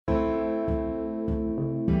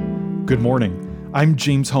Good morning. I'm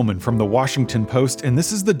James Hohman from The Washington Post, and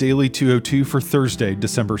this is the Daily 202 for Thursday,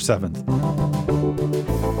 December 7th.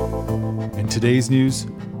 In today's news,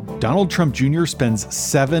 Donald Trump Jr. spends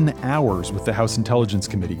 7 hours with the House Intelligence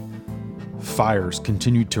Committee. Fires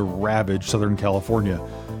continue to ravage Southern California,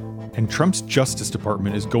 and Trump's Justice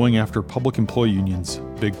Department is going after public employee unions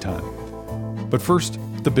big time. But first,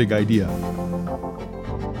 the big idea.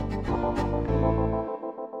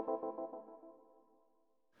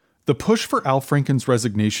 The push for Al Franken's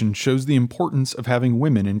resignation shows the importance of having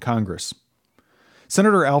women in Congress.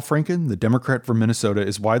 Senator Al Franken, the Democrat from Minnesota,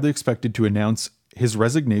 is widely expected to announce his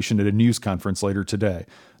resignation at a news conference later today,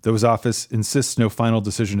 though his office insists no final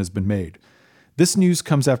decision has been made. This news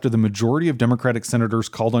comes after the majority of Democratic senators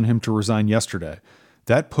called on him to resign yesterday.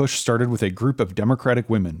 That push started with a group of Democratic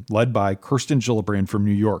women, led by Kirsten Gillibrand from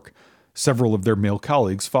New York. Several of their male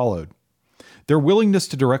colleagues followed. Their willingness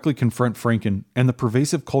to directly confront Franken and the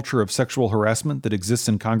pervasive culture of sexual harassment that exists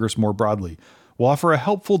in Congress more broadly will offer a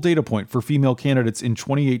helpful data point for female candidates in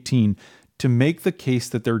 2018 to make the case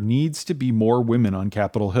that there needs to be more women on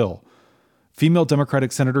Capitol Hill. Female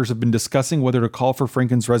Democratic senators have been discussing whether to call for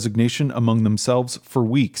Franken's resignation among themselves for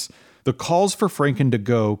weeks. The calls for Franken to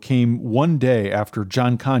go came one day after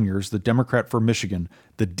John Conyers, the Democrat from Michigan,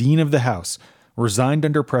 the Dean of the House, resigned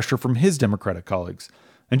under pressure from his Democratic colleagues.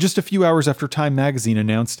 And just a few hours after Time magazine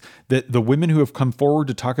announced that the women who have come forward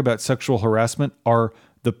to talk about sexual harassment are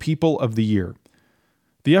the people of the year.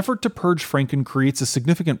 The effort to purge Franken creates a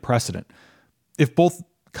significant precedent. If both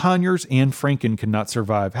Conyers and Franken cannot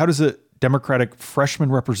survive, how does a Democratic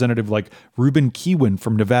freshman representative like Ruben Kihuen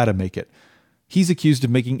from Nevada make it? He's accused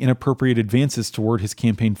of making inappropriate advances toward his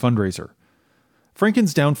campaign fundraiser.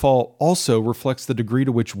 Franken's downfall also reflects the degree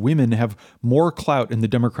to which women have more clout in the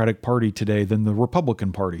Democratic Party today than the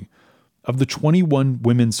Republican Party. Of the 21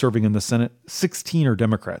 women serving in the Senate, 16 are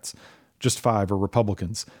Democrats. Just 5 are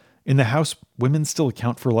Republicans. In the House, women still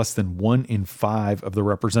account for less than 1 in 5 of the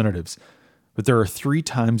representatives. But there are 3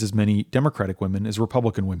 times as many Democratic women as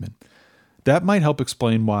Republican women. That might help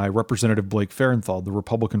explain why Representative Blake Farenthold, the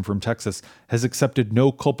Republican from Texas, has accepted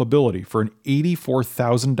no culpability for an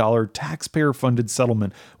 $84,000 taxpayer-funded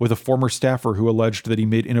settlement with a former staffer who alleged that he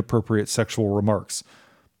made inappropriate sexual remarks.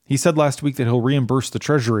 He said last week that he'll reimburse the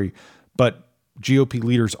Treasury, but GOP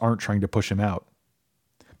leaders aren't trying to push him out.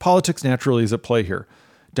 Politics naturally is at play here.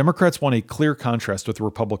 Democrats want a clear contrast with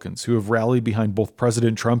Republicans, who have rallied behind both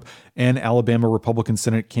President Trump and Alabama Republican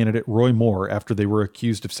Senate candidate Roy Moore after they were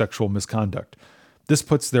accused of sexual misconduct. This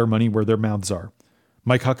puts their money where their mouths are.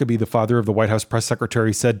 Mike Huckabee, the father of the White House press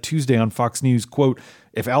secretary, said Tuesday on Fox News, quote,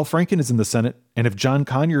 "If Al Franken is in the Senate and if John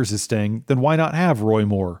Conyers is staying, then why not have Roy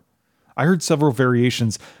Moore?" I heard several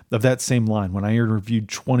variations of that same line when I interviewed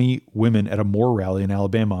 20 women at a Moore rally in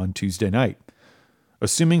Alabama on Tuesday night.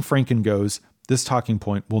 Assuming Franken goes, this talking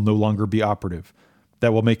point will no longer be operative.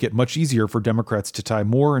 That will make it much easier for Democrats to tie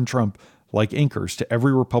Moore and Trump like anchors to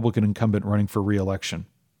every Republican incumbent running for re-election.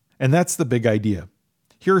 And that's the big idea.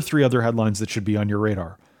 Here are 3 other headlines that should be on your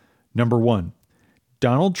radar. Number 1,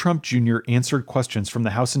 Donald Trump Jr. answered questions from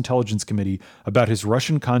the House Intelligence Committee about his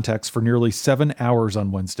Russian contacts for nearly 7 hours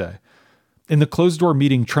on Wednesday. In the closed-door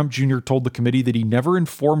meeting, Trump Jr. told the committee that he never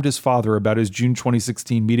informed his father about his June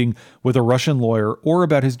 2016 meeting with a Russian lawyer or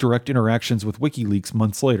about his direct interactions with WikiLeaks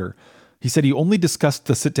months later. He said he only discussed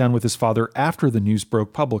the sit-down with his father after the news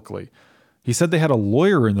broke publicly. He said they had a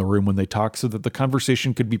lawyer in the room when they talked so that the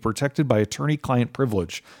conversation could be protected by attorney-client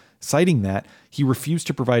privilege. Citing that, he refused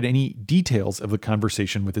to provide any details of the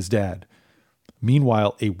conversation with his dad.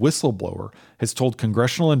 Meanwhile, a whistleblower has told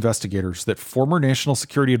congressional investigators that former National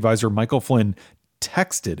Security Advisor Michael Flynn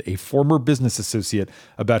texted a former business associate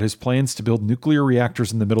about his plans to build nuclear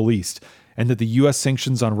reactors in the Middle East, and that the U.S.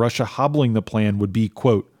 sanctions on Russia hobbling the plan would be,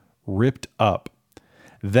 quote, ripped up.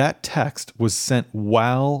 That text was sent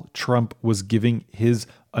while Trump was giving his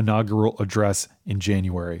inaugural address in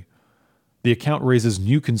January. The account raises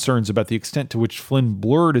new concerns about the extent to which Flynn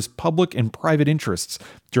blurred his public and private interests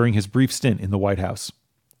during his brief stint in the White House.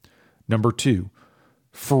 Number 2,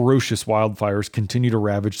 ferocious wildfires continue to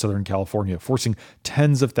ravage Southern California, forcing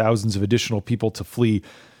tens of thousands of additional people to flee,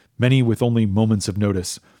 many with only moments of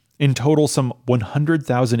notice. In total, some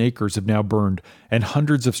 100,000 acres have now burned, and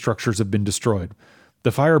hundreds of structures have been destroyed.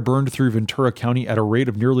 The fire burned through Ventura County at a rate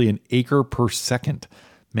of nearly an acre per second.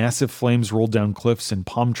 Massive flames rolled down cliffs and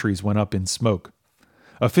palm trees went up in smoke.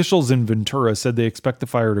 Officials in Ventura said they expect the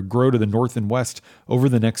fire to grow to the north and west over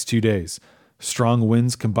the next 2 days. Strong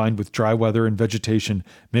winds combined with dry weather and vegetation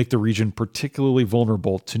make the region particularly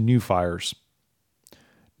vulnerable to new fires.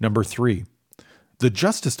 Number 3. The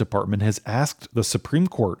Justice Department has asked the Supreme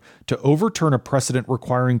Court to overturn a precedent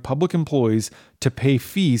requiring public employees to pay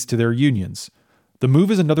fees to their unions. The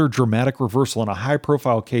move is another dramatic reversal in a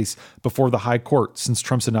high-profile case before the High Court since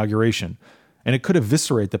Trump's inauguration, and it could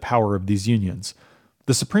eviscerate the power of these unions.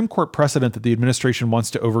 The Supreme Court precedent that the administration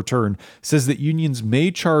wants to overturn says that unions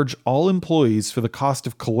may charge all employees for the cost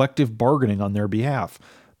of collective bargaining on their behalf,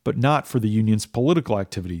 but not for the union's political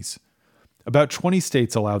activities. About 20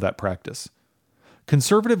 states allow that practice.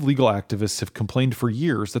 Conservative legal activists have complained for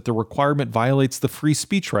years that the requirement violates the free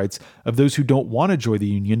speech rights of those who don't want to join the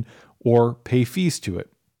union or pay fees to it.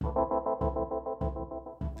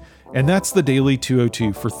 And that's the Daily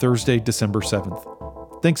 202 for Thursday, December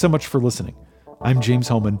 7th. Thanks so much for listening. I'm James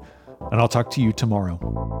Hohmann, and I'll talk to you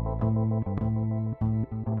tomorrow.